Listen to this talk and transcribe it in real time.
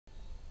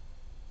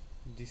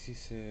This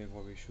is a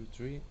guaviyús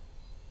tree.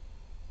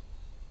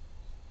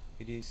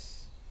 It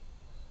is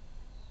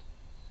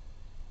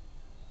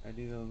a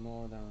little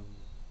more than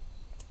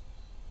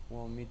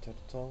 1 meter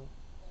tall,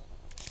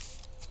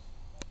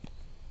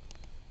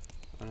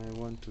 and I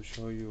want to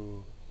show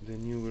you the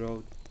new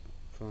growth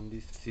from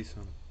this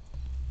season.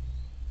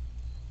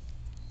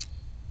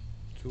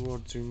 2 or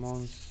 3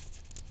 months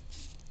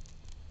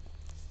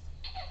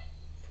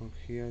from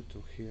here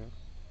to here.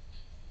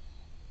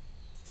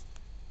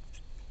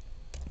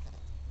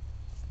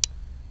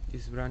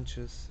 These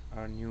branches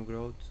are new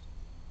growth,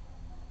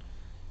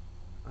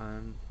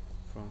 and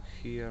from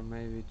here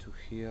maybe to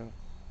here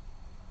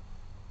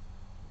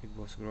it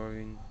was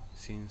growing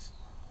since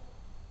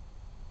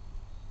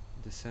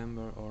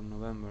December or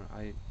November,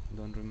 I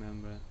don't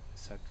remember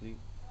exactly.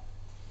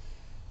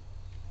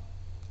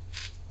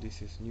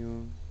 This is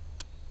new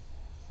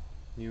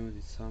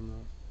this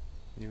summer,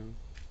 new.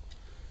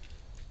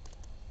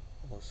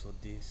 Also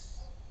this,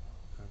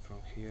 and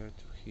from here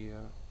to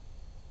here,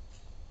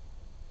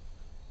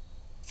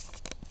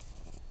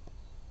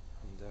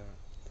 and there,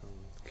 from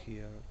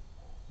here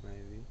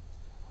maybe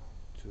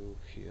to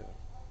here.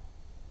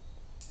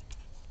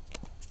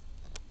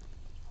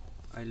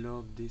 I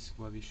love this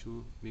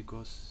guaviyús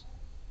because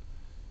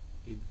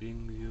it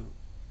brings you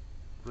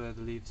red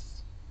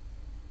leaves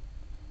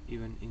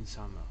even in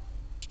summer.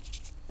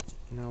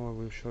 Now I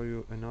will show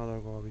you another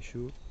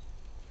guaviyús.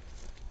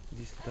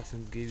 This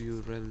doesn't give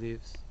you red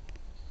leaves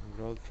and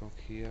growth from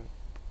here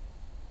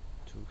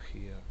to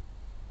here.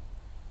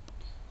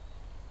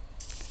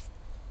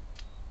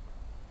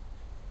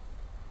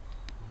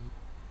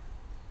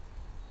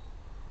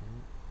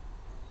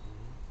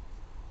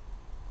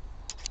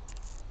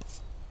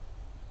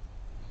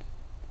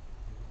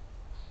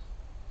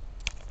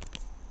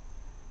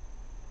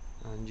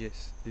 And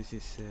yes, this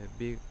is a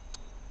big,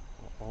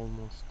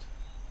 almost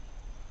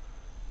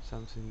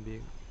something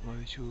big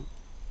guaviyús.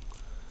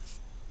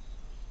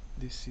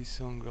 This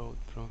season growth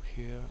from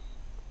here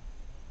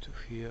to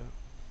here,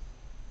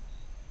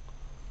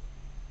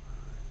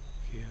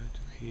 here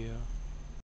to here.